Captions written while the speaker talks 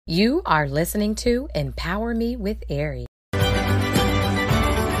You are listening to Empower Me with Ari.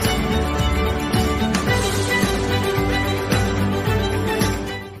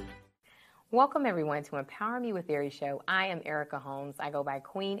 Welcome everyone to Empower Me with Ari show. I am Erica Holmes. I go by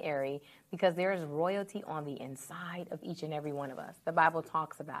Queen Ari because there is royalty on the inside of each and every one of us. The Bible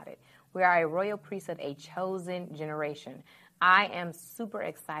talks about it. We are a royal priesthood, a chosen generation. I am super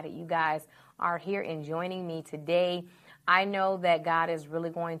excited you guys are here and joining me today. I know that God is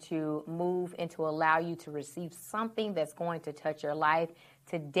really going to move and to allow you to receive something that's going to touch your life.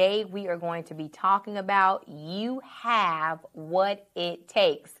 Today we are going to be talking about you have what it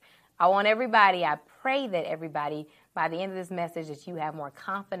takes. I want everybody, I pray that everybody, by the end of this message, that you have more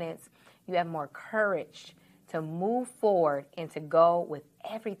confidence, you have more courage to move forward and to go with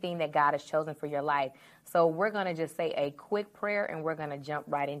everything that God has chosen for your life. So we're going to just say a quick prayer and we're going to jump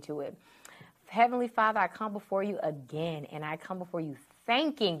right into it. Heavenly Father, I come before you again, and I come before you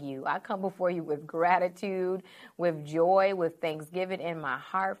thanking you. I come before you with gratitude, with joy, with thanksgiving in my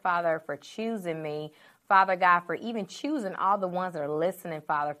heart, Father, for choosing me. Father God, for even choosing all the ones that are listening,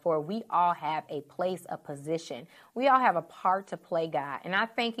 Father, for we all have a place, a position. We all have a part to play, God. And I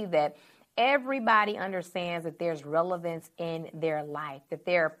thank you that everybody understands that there's relevance in their life, that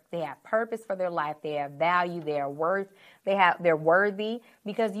they have purpose for their life, they have value, they're worthy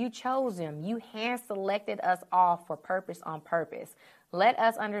because you chose them. You hand selected us all for purpose on purpose. Let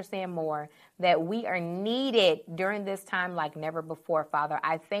us understand more that we are needed during this time like never before, Father.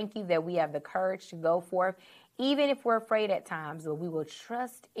 I thank you that we have the courage to go forth, even if we're afraid at times, but we will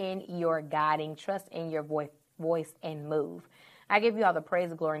trust in your guiding, trust in your voice and move. I give you all the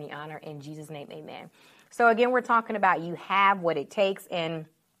praise, glory, and the honor in Jesus' name, amen. So again, we're talking about you have what it takes. And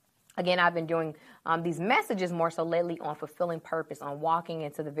again, I've been doing these messages more so lately on fulfilling purpose, on walking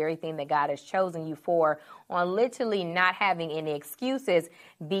into the very thing that God has chosen you for, on literally not having any excuses,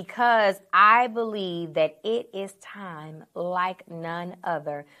 because I believe that it is time like none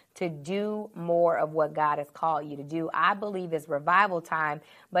other to do more of what God has called you to do. I believe it's revival time,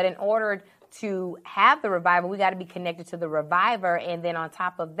 but in order to have the revival, we got to be connected to the reviver. And then on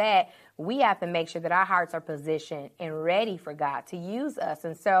top of that, we have to make sure that our hearts are positioned and ready for God to use us.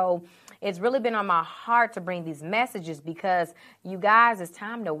 And so it's really been on my heart to bring these messages because you guys, it's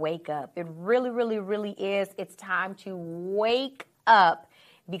time to wake up. It really, really, really is. It's time to wake up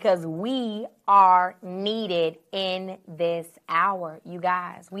because we are needed in this hour. You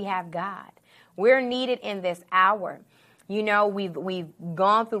guys, we have God. We're needed in this hour. You know, we've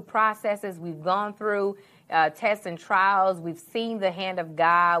gone through processes. We've gone through tests and trials. We've seen the hand of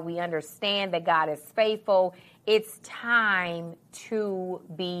God. We understand that God is faithful. It's time to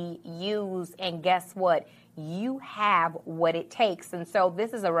be used. And guess what? You have what it takes. And so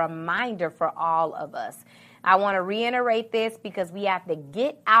this is a reminder for all of us. I want to reiterate this because we have to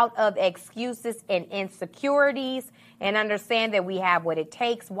get out of excuses and insecurities and understand that we have what it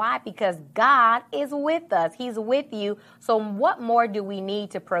takes. Why? Because God is with us. He's with you. So what more do we need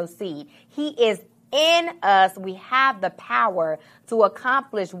to proceed? He is in us. We have the power to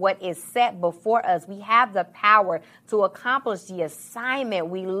accomplish what is set before us. We have the power to accomplish the assignment.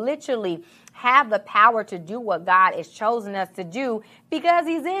 We literally have the power to do what God has chosen us to do because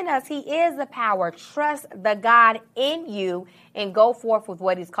he's in us. He is the power. Trust the God in you and go forth with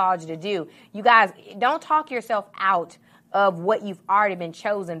what he's called you to do. You guys, don't talk yourself out of what you've already been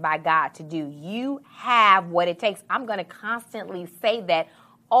chosen by God to do. You have what it takes. I'm going to constantly say that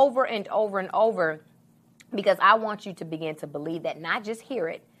over and over and over because I want you to begin to believe that, not just hear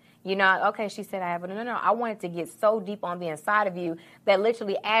it. You know, okay, she said I have it. No. I want it to get so deep on the inside of you that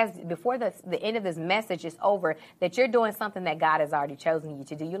literally as before the end of this message is over, that you're doing something that God has already chosen you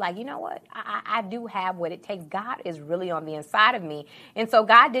to do. You're like, you know what? I do have what it takes. God is really on the inside of me. And so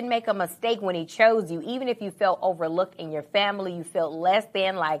God didn't make a mistake when he chose you. Even if you felt overlooked in your family, you felt less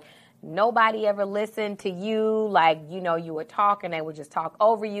than, like nobody ever listened to you, like, you know, you would talk and they would just talk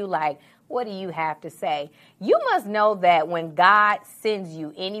over you, like, what do you have to say? You must know that when God sends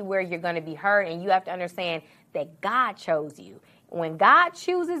you anywhere, you're going to be heard, and you have to understand that God chose you. When God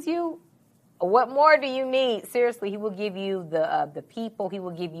chooses you, what more do you need? Seriously, he will give you the people. He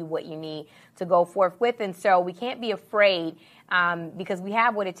will give you what you need to go forth with. And so we can't be afraid because we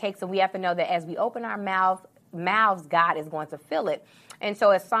have what it takes, and we have to know that as we open our mouths, God is going to fill it. And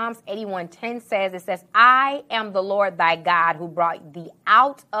so as Psalms 81:10 says, it says, I am the Lord thy God who brought thee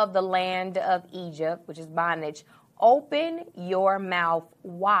out of the land of Egypt, which is bondage. Open your mouth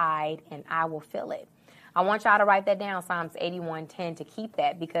wide and I will fill it. I want y'all to write that down, Psalms 81:10, to keep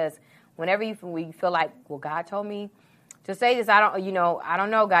that, because whenever you feel like, well, God told me to say this, I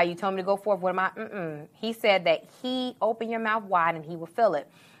don't know, God, you told me to go forth. What am I? He said that he open your mouth wide and he will fill it.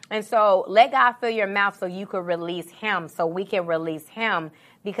 And so let God fill your mouth so you can release him, so we can release him,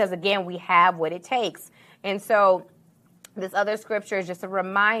 because again, we have what it takes. And so this other scripture is just a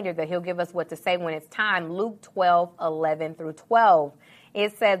reminder that he'll give us what to say when it's time. Luke 12:11-12.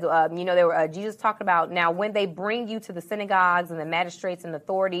 It says, Jesus talked about, now when they bring you to the synagogues and the magistrates and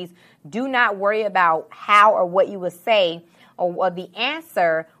authorities, do not worry about how or what you will say or the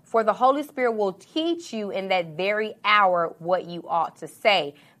answer, for the Holy Spirit will teach you in that very hour what you ought to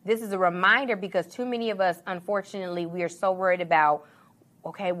say. This is a reminder because too many of us, unfortunately, we are so worried about,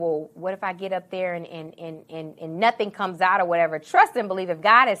 okay, well, what if I get up there and nothing comes out or whatever? Trust and believe if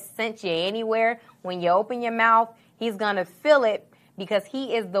God has sent you anywhere, when you open your mouth, he's going to fill it because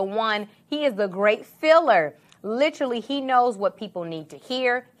he is the one, he is the great filler. Literally, he knows what people need to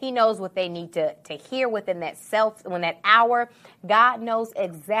hear. He knows what they need to hear within that hour. God knows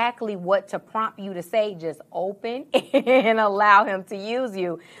exactly what to prompt you to say. Just open and allow him to use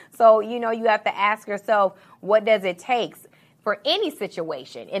you. So, you have to ask yourself, what does it take for any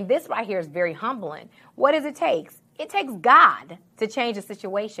situation? And this right here is very humbling. What does it take? It takes God to change a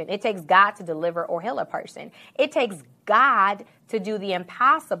situation. It takes God to deliver or heal a person. It takes God to do the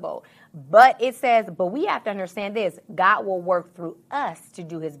impossible. But it says, but we have to understand this. God will work through us to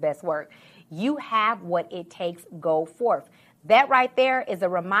do his best work. You have what it takes. Go forth. That right there is a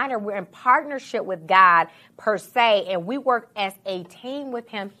reminder we're in partnership with God per se, and we work as a team with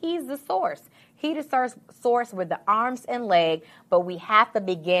him. He's the source. He's the source with the arms and leg, but we have to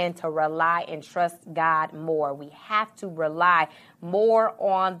begin to rely and trust God more. We have to rely more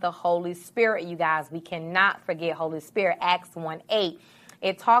on the Holy Spirit, you guys. We cannot forget Holy Spirit. Acts 1:8.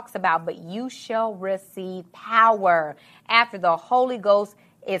 It talks about, but you shall receive power after the Holy Ghost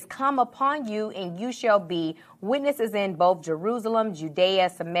is come upon you, and you shall be witnesses in both Jerusalem, Judea,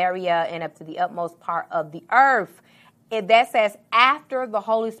 Samaria, and up to the utmost part of the earth. That says after the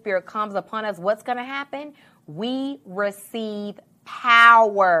Holy Spirit comes upon us, what's going to happen? We receive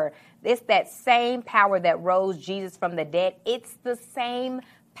power. It's that same power that rose Jesus from the dead. It's the same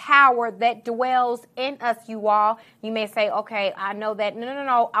power that dwells in us, you all. You may say, okay, I know that.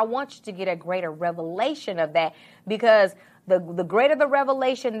 No. I want you to get a greater revelation of that, because the greater the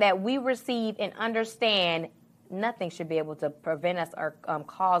revelation that we receive and understand, nothing should be able to prevent us or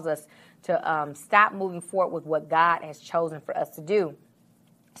cause us to stop moving forward with what God has chosen for us to do.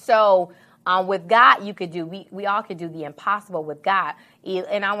 So with God, you could do, we all could do the impossible with God.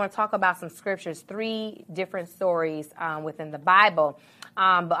 And I want to talk about some scriptures, 3 different stories within the Bible.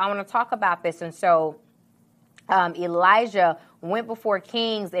 But I want to talk about this. And so Elijah went before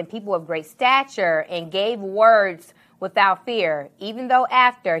kings and people of great stature and gave words without fear, even though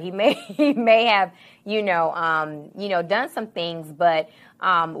after he may have, done some things, but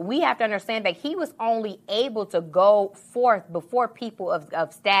we have to understand that he was only able to go forth before people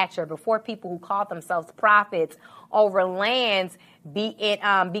of stature, before people who called themselves prophets over lands,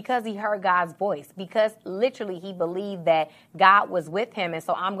 because he heard God's voice, because literally he believed that God was with him. And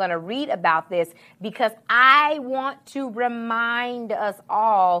so I'm going to read about this because I want to remind us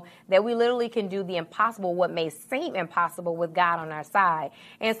all that we literally can do the impossible, what may seem impossible, with God on our side.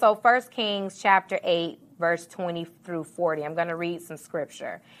 And so 1 Kings chapter 8, verse 20-40. I'm going to read some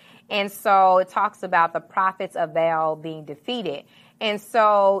scripture. And so it talks about the prophets of Baal being defeated. And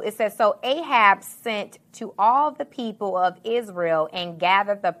so it says, so Ahab sent to all the people of Israel and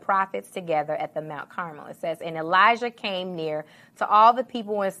gathered the prophets together at the Mount Carmel. It says, and Elijah came near to all the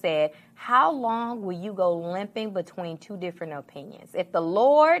people and said, how long will you go limping between 2 different opinions? If the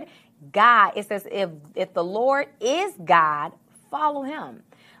Lord God, it says, if the Lord is God, follow him.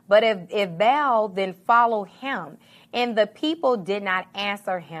 But if Baal, then follow him. And the people did not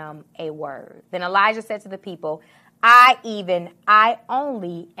answer him a word. Then Elijah said to the people, I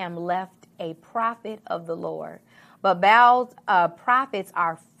only am left a prophet of the Lord. But Baal's prophets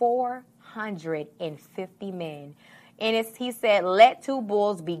are 450 men. And he said, let 2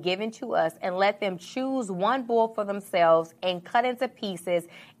 bulls be given to us, and let them choose 1 bull for themselves and cut into pieces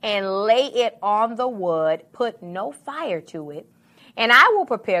and lay it on the wood, put no fire to it. And I will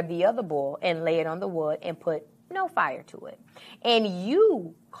prepare the other bull and lay it on the wood and put no fire to it. And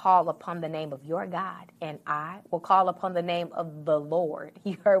you call upon the name of your God, and I will call upon the name of the Lord.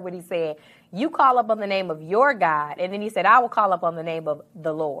 You heard what he said. You call upon the name of your God. And then he said, I will call upon the name of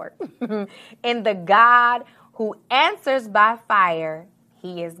the Lord. And the God who answers by fire,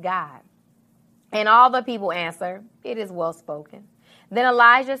 he is God. And all the people answer, it is well spoken. Then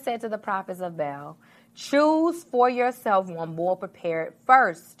Elijah said to the prophets of Baal, choose for yourself 1 bull prepared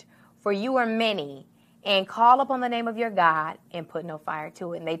first, for you are many. and call upon the name of your God and put no fire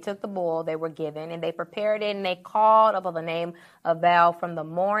to it. And they took the bull they were given, and they prepared it, and they called upon the name of Baal from the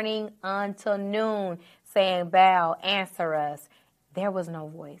morning until noon, saying, Baal, answer us. There was no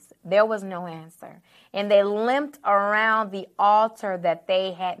voice. There was no answer. And they limped around the altar that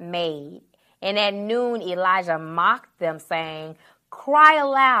they had made. And at noon, Elijah mocked them, saying, cry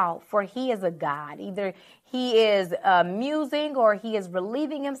aloud, for he is a God. Either he is musing, or he is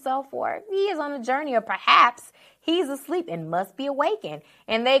relieving himself, or he is on a journey, or perhaps he's asleep and must be awakened.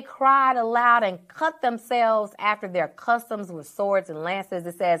 And they cried aloud and cut themselves after their customs with swords and lances.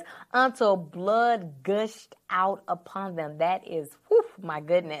 It says, until blood gushed out upon them. That is, whew, my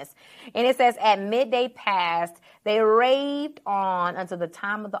goodness. And it says, at midday past, they raved on until the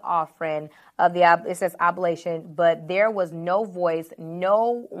time of the offering of the, it says oblation, but there was no voice.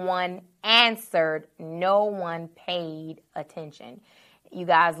 No one answered. No one paid attention. You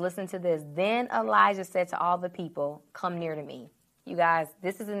guys, listen to this. Then Elijah said to all the people, come near to me. You guys,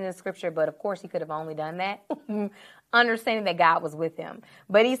 this is in the scripture, but of course he could have only done that, understanding that God was with him.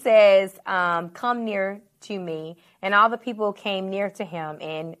 But he says, come near to me. And all the people came near to him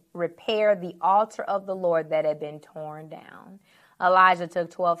and repaired the altar of the Lord that had been torn down. Elijah took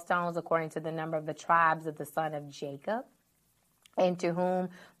 12 stones according to the number of the tribes of the son of Jacob, and to whom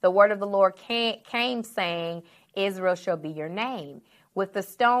the word of the Lord came saying, Israel shall be your name. With the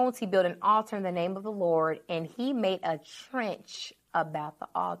stones, he built an altar in the name of the Lord, and he made a trench about the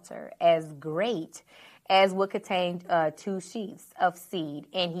altar as great as would contain 2 sheaves of seed.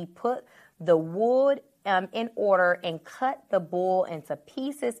 And he put the wood in order and cut the bull into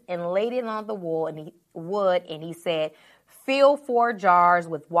pieces and laid it on the wood. And he said, fill 4 jars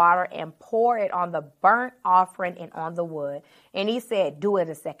with water and pour it on the burnt offering and on the wood. And he said, do it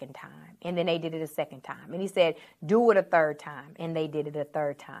a second time. And then they did it a second time. And he said, do it a third time. And they did it a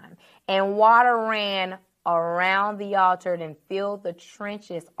third time. And water ran around the altar and filled the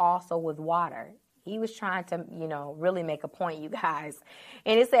trenches also with water. He was trying to, really make a point, you guys.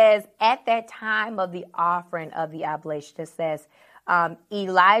 And it says, at that time of the offering of the oblation, it says,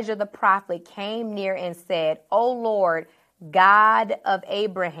 Elijah the prophet came near and said, O Lord, God of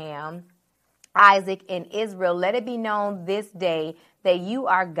Abraham, Isaac, and Israel, let it be known this day that you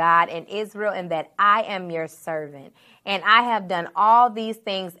are God in Israel, and that I am your servant. And I have done all these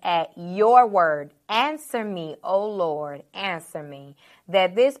things at your word. Answer me, O Lord, answer me,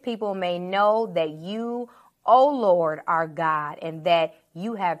 that this people may know that you, O Lord, are God, and that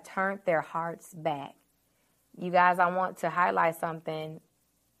you have turned their hearts back. You guys, I want to highlight something.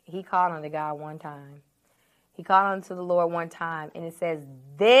 He called on the God one time. He called unto the Lord one time, and it says,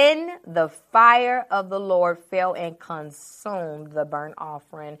 then the fire of the Lord fell and consumed the burnt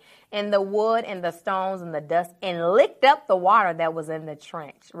offering and the wood and the stones and the dust and licked up the water that was in the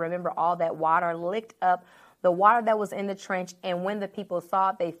trench. Remember, all that water licked up the water that was in the trench. And when the people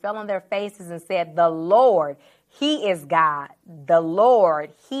saw it, they fell on their faces and said, the Lord, he is God. The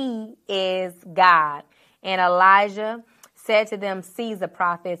Lord, he is God. And Elijah said to them, seize the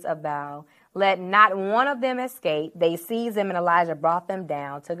prophets of Baal. Let not one of them escape. They seized them, and Elijah brought them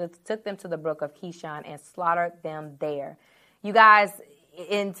down, took them to the brook of Kishon, and slaughtered them there. You guys,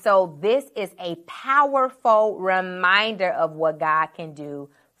 and so this is a powerful reminder of what God can do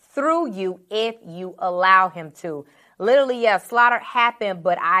through you if you allow him to. Literally, slaughter happened,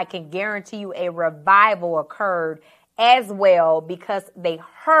 but I can guarantee you a revival occurred as well because they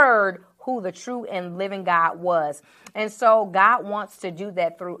heard who the true and living God was. And so God wants to do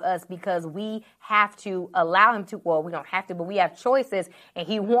that through us because we have to allow him to. Well, we don't have to, but we have choices, and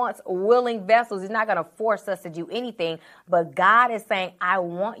he wants willing vessels. He's not going to force us to do anything, but God is saying, I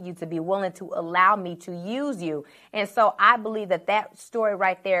want you to be willing to allow me to use you. And so I believe that story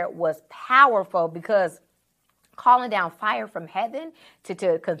right there was powerful because calling down fire from heaven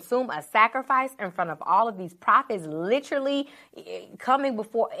to consume a sacrifice in front of all of these prophets, literally coming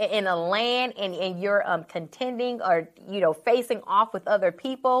before in a land and you're contending or, facing off with other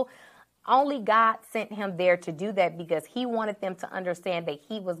people. Only God sent him there to do that because he wanted them to understand that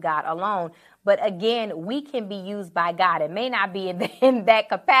he was God alone. But again, we can be used by God. It may not be in that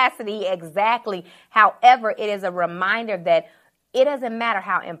capacity exactly. However, it is a reminder that it doesn't matter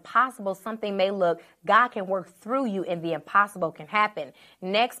how impossible something may look. God can work through you and the impossible can happen.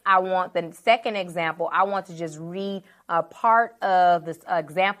 Next, I want the second example. I want to just read a part of this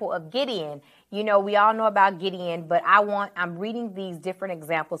example of Gideon. We all know about Gideon, but I'm reading these different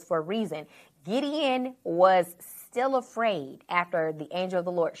examples for a reason. Gideon was still afraid after the angel of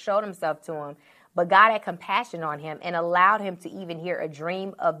the Lord showed himself to him. But God had compassion on him and allowed him to even hear a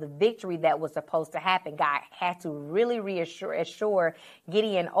dream of the victory that was supposed to happen. God had to really assure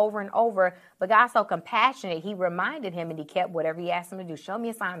Gideon over and over. But God's so compassionate, he reminded him and he kept whatever he asked him to do. Show me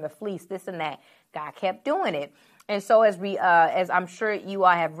a sign of the fleece, this and that. God kept doing it. And so as I'm sure you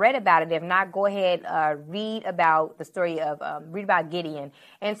all have read about it, if not, go ahead, read about the story of, read about Gideon.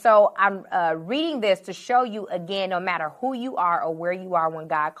 And so I'm reading this to show you again, no matter who you are or where you are, when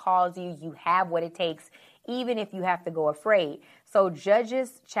God calls you, you have what it takes, even if you have to go afraid. So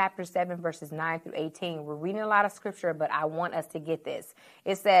Judges chapter 7, verses 9 through 18, we're reading a lot of scripture, but I want us to get this.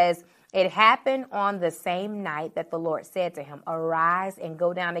 It says, it happened on the same night that the Lord said to him, arise and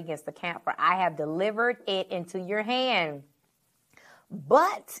go down against the camp, for I have delivered it into your hand.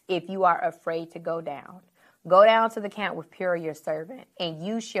 But if you are afraid to go down to the camp with Purah your servant, and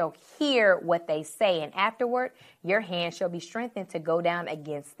you shall hear what they say, and afterward your hand shall be strengthened to go down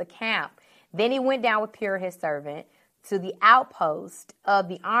against the camp. Then he went down with Purah his servant to the outpost of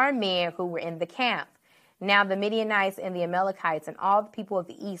the armed men who were in the camp. Now the Midianites and the Amalekites and all the people of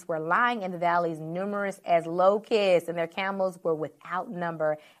the east were lying in the valleys, numerous as locusts, and their camels were without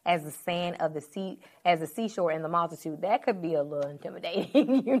number as the sand of the sea, as the seashore in the multitude. That could be a little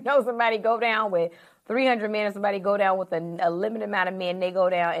intimidating. Somebody go down with 300 men, and somebody go down with a limited amount of men. They go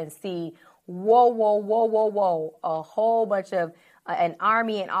down and see, whoa, a whole bunch of an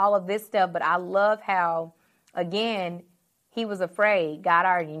army and all of this stuff. But I love how, again, he was afraid. God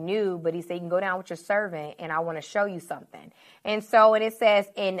already knew, but he said, you can go down with your servant and I want to show you something. And so, and it says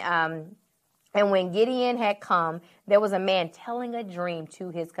and when Gideon had come, there was a man telling a dream to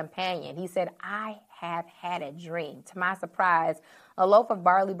his companion. He said, I have had a dream. To my surprise, a loaf of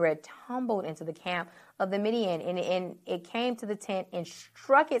barley bread tumbled into the camp of the Midian, and it came to the tent and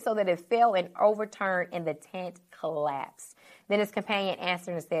struck it so that it fell and overturned, and the tent collapsed. Then his companion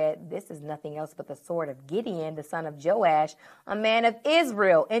answered and said, this is nothing else but the sword of Gideon, the son of Joash, a man of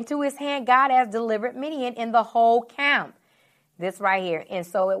Israel. Into his hand God has delivered Midian and the whole camp. This right here. And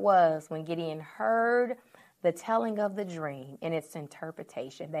so it was when Gideon heard the telling of the dream and its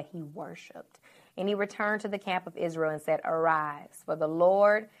interpretation that he worshiped. And he returned to the camp of Israel and said, arise, for the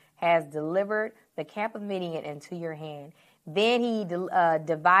Lord has delivered the camp of Midian into your hand. Then he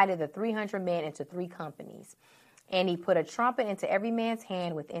divided the 300 men into 3 companies. And he put a trumpet into every man's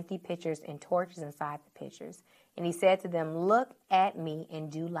hand with empty pitchers and torches inside the pitchers. And he said to them, look at me and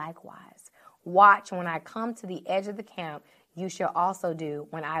do likewise. Watch, when I come to the edge of the camp, you shall also do.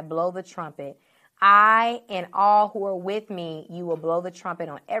 When I blow the trumpet, I and all who are with me, you will blow the trumpet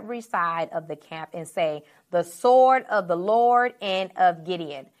on every side of the camp and say, the sword of the Lord and of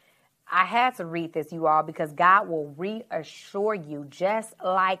Gideon. I had to read this, you all, because God will reassure you just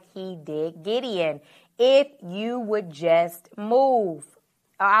like he did Gideon. If you would just move.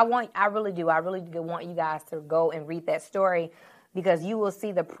 I really do want you guys to go and read that story, because you will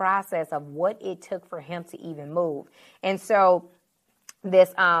see the process of what it took for him to even move. And so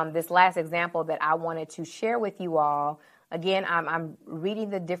this last example that I wanted to share with you all, again, I'm reading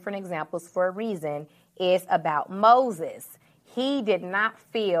the different examples for a reason, is about Moses. He did not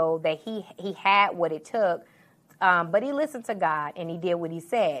feel that he had what it took, but he listened to God and he did what he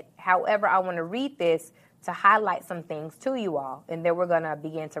said. However, I want to read this to highlight some things to you all, and then we're going to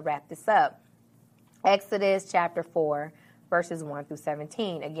begin to wrap this up. Exodus chapter 4, verses 1 through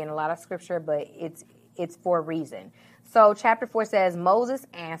 17. Again, a lot of scripture, but it's for a reason. So chapter 4 says, Moses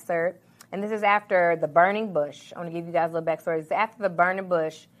answered, and this is after the burning bush. I want to give you guys a little backstory. It's after the burning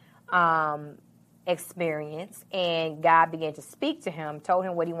bush experience, and God began to speak to him, told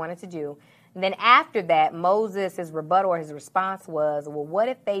him what he wanted to do. And then after that, Moses, his rebuttal or his response was, well, what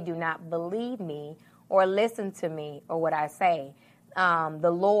if they do not believe me or listen to me or what I say?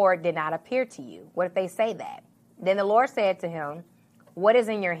 The Lord did not appear to you. What if they say that? Then the Lord said to him, what is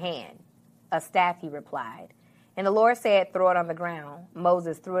in your hand? A staff, he replied. And the Lord said, throw it on the ground.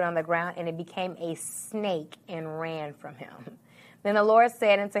 Moses threw it on the ground, and it became a snake and ran from him. Then the Lord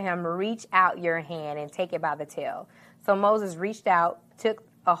said unto him, reach out your hand and take it by the tail. So Moses reached out, took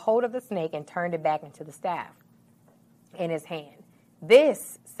a hold of the snake, and turned it back into the staff in his hand.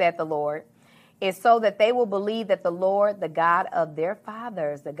 This, said the Lord, is so that they will believe that the Lord, the God of their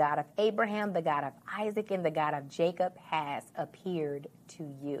fathers, the God of Abraham, the God of Isaac, and the God of Jacob, has appeared to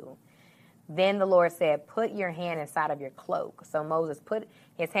you. Then the Lord said, put your hand inside of your cloak. So Moses put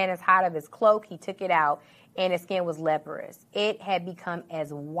his hand inside of his cloak. He took it out, and his skin was leprous. It had become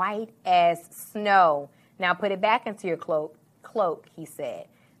as white as snow. Now put it back into your cloak, he said.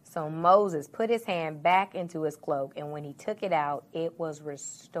 So Moses put his hand back into his cloak, and when he took it out, it was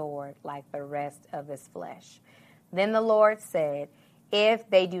restored like the rest of his flesh. Then the Lord said, If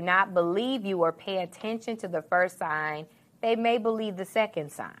they do not believe you or pay attention to the first sign, they may believe the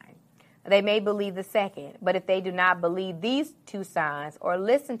second sign. They may believe the second. But if they do not believe these two signs or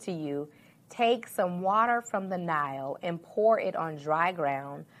listen to you, take some water from the Nile and pour it on dry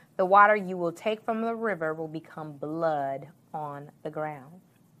ground. The water you will take from the river will become blood on the ground.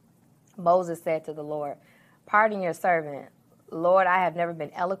 Moses said to the Lord, pardon your servant. Lord, I have never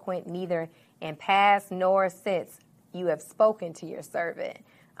been eloquent, neither in past nor since you have spoken to your servant.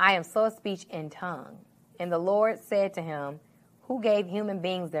 I am slow of speech and tongue. And the Lord said to him, who gave human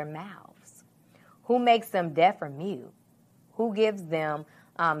beings their mouths? Who makes them deaf or mute? Who gives them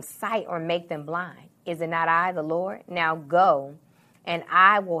sight or make them blind? Is it not I, the Lord? Now go, and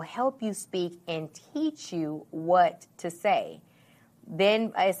I will help you speak and teach you what to say.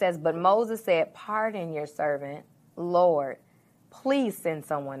 Then it says, but Moses said, pardon your servant, Lord, please send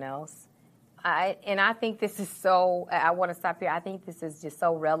someone else. I think this is so, I want to stop here. I think this is just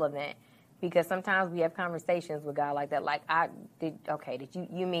so relevant because sometimes we have conversations with God like that. Like, did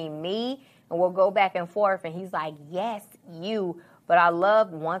you mean me? And we'll go back and forth and he's like, yes, you. But I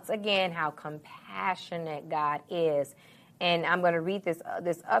love once again how compassionate God is. And I'm going to read this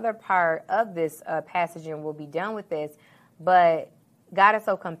other part of this passage and we'll be done with this. But God is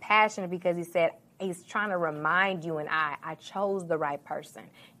so compassionate because he said, he's trying to remind you and I chose the right person.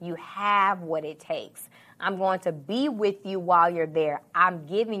 You have what it takes. I'm going to be with you while you're there. I'm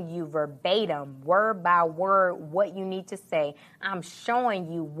giving you verbatim, word by word, what you need to say. I'm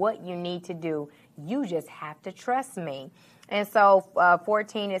showing you what you need to do. You just have to trust me. And so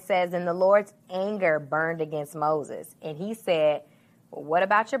 14, it says, and the Lord's anger burned against Moses. And he said, well, what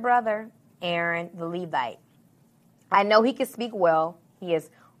about your brother, Aaron, the Levite? I know he can speak well. He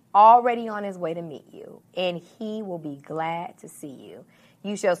is already on his way to meet you, and he will be glad to see you.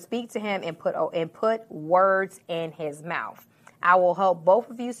 You shall speak to him and put words in his mouth. I will help both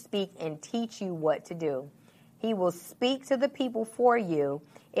of you speak and teach you what to do. He will speak to the people for you.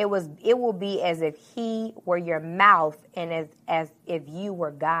 It will be as if he were your mouth and as if you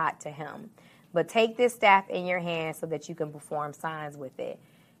were God to him. But take this staff in your hand so that you can perform signs with it.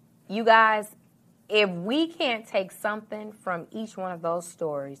 You guys, if we can't take something from each one of those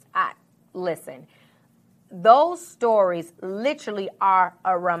stories, listen, those stories literally are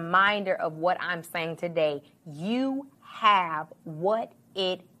a reminder of what I'm saying today. You have what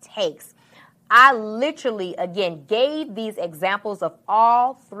it takes. I literally, again, gave these examples of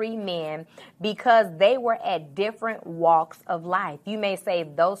all three men because they were at different walks of life. You may say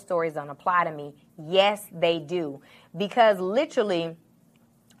those stories don't apply to me. Yes, they do. Because literally,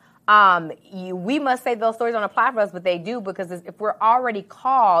 we must say those stories don't apply for us, but they do, because if we're already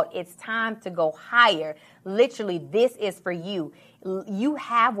called, it's time to go higher. Literally, this is for you. You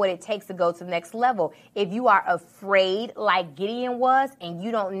have what it takes to go to the next level. If you are afraid like Gideon was and you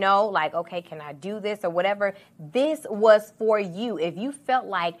don't know, like, okay, can I do this or whatever, this was for you. If you felt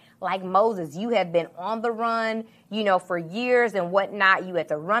like Moses, you have been on the run, for years and whatnot, you had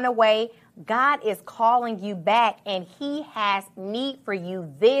to run away, God is calling you back and he has need for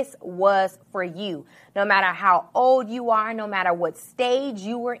you. This was for you. No matter how old you are, no matter what stage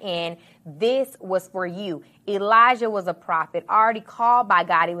you were in, this was for you. Elijah was a prophet, already called by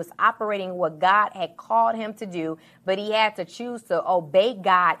God. He was operating what God had called him to do, but he had to choose to obey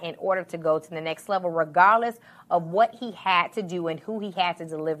God in order to go to the next level, regardless of what he had to do and who he had to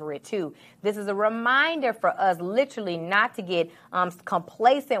deliver it to. This is a reminder for us literally not to get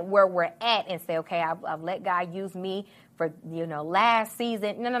complacent where we're at and say, okay, I've let God use me for, last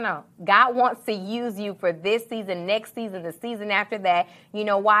season. No. God wants to use you for this season, next season, the season after that. You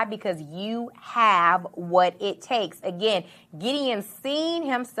know why? Because you have what it takes. Again, Gideon seen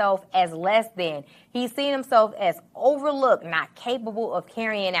himself as less than. He seen himself as overlooked, not capable of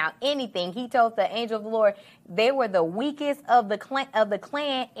carrying out anything. He told the angel of the Lord they were the weakest of the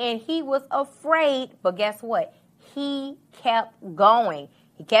clan, and he was afraid. But guess what? He kept going.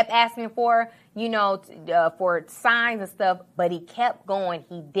 He kept asking for, for signs and stuff, but he kept going.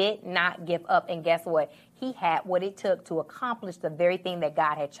 He did not give up. And guess what? He had what it took to accomplish the very thing that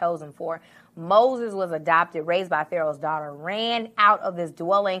God had chosen for. Moses was adopted, raised by Pharaoh's daughter, ran out of this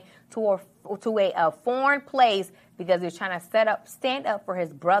dwelling to a foreign place because he was trying to stand up for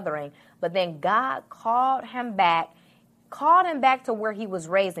his brethren. But then God called him back to where he was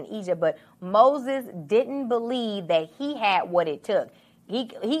raised in Egypt. But Moses didn't believe that he had what it took. He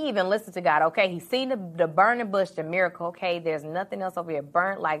even listened to God. Okay, he's seen the burning bush, the miracle. Okay, there's nothing else over here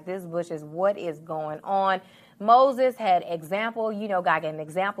burnt like this bush is. What is going on? Moses had example. God gave an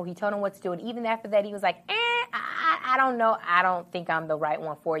example. He told him what to do. And even after that, he was like, I don't know. I don't think I'm the right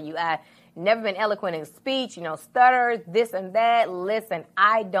one for you. never been eloquent in speech, stutters, this and that. Listen,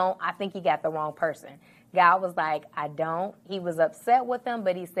 I think he got the wrong person. God was like, I don't. He was upset with him,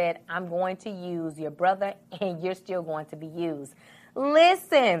 but he said, I'm going to use your brother and you're still going to be used.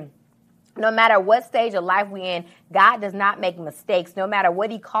 Listen. No matter what stage of life we're in, God does not make mistakes. No matter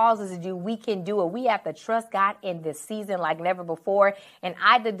what he calls us to do, we can do it. We have to trust God in this season like never before. And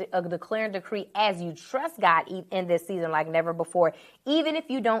I declare and decree, as you trust God in this season like never before, even if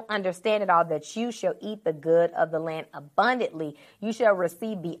you don't understand it all, that you shall eat the good of the land abundantly. You shall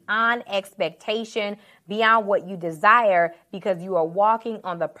receive beyond expectation, beyond what you desire, because you are walking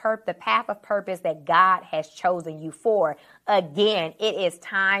on the path of purpose that God has chosen you for. Again, it is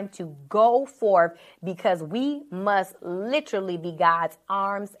time to go forth, because we must literally be God's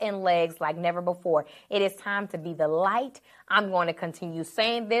arms and legs like never before. It is time to be the light. I'm going to continue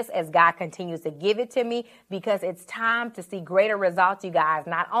saying this as God continues to give it to me, because it's time to see greater results, you guys,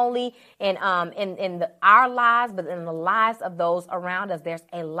 not only in our lives, but in the lives of those around us. There's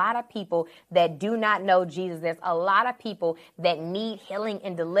a lot of people that do not know Jesus. There's a lot of people that need healing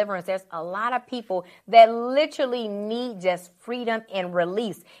and deliverance. There's a lot of people that literally need just freedom and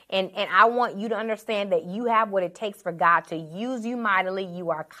release. And I want you to understand that you have what it takes for God to use you mightily.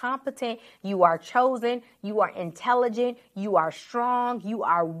 You are competent. You are chosen. You are intelligent. You are strong. You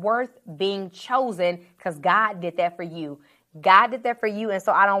are worth being chosen, because God did that for you. God did that for you. And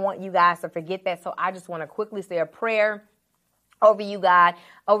so I don't want you guys to forget that. So I just want to quickly say a prayer over you, God,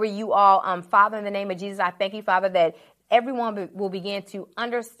 over you all. Father, in the name of Jesus, I thank you, Father, that everyone will begin to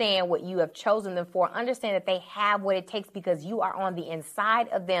understand what you have chosen them for. Understand that they have what it takes, because you are on the inside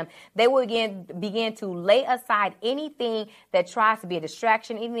of them. They will begin to lay aside anything that tries to be a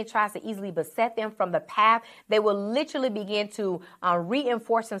distraction, anything that tries to easily beset them from the path. They will literally begin to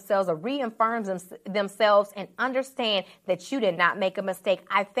reinforce themselves or reaffirm themselves, and understand that you did not make a mistake.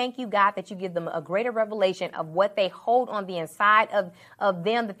 I thank you, God, that you give them a greater revelation of what they hold on the inside of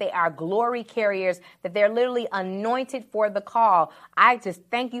them, that they are glory carriers, that they're literally anointed for the call. I just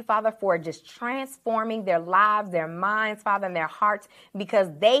thank you, Father, for just transforming their lives, their minds, Father, and their hearts, because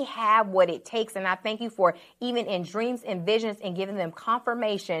they have what it takes. And I thank you for, even in dreams and visions, and giving them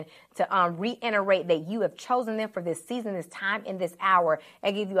confirmation to reiterate that you have chosen them for this season, this time, in this hour.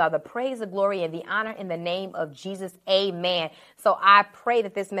 I give you all the praise, the glory, and the honor in the name of Jesus. Amen. So I pray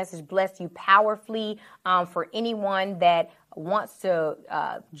that this message blessed you powerfully. For anyone that wants to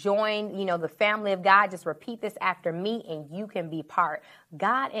join, the family of God, just repeat this after me and you can be part.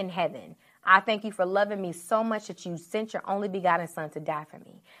 God in heaven, I thank you for loving me so much that you sent your only begotten Son to die for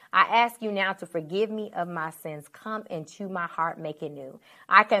me. I ask you now to forgive me of my sins. Come into my heart, make it new.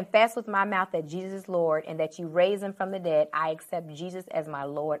 I confess with my mouth that Jesus is Lord and that you raised him from the dead. I accept Jesus as my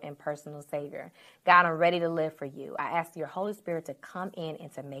Lord and personal Savior. God, I'm ready to live for you. I ask your Holy Spirit to come in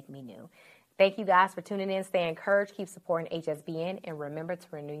and to make me new. Thank you guys for tuning in. Stay encouraged. Keep supporting HSBN. And remember to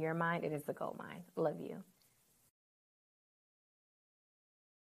renew your mind. It is the gold mine. Love you.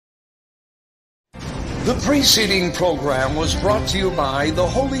 The preceding program was brought to you by the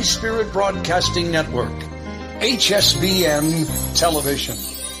Holy Spirit Broadcasting Network, HSBN Television.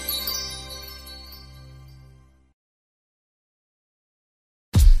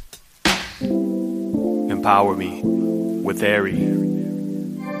 Empower me with Ari.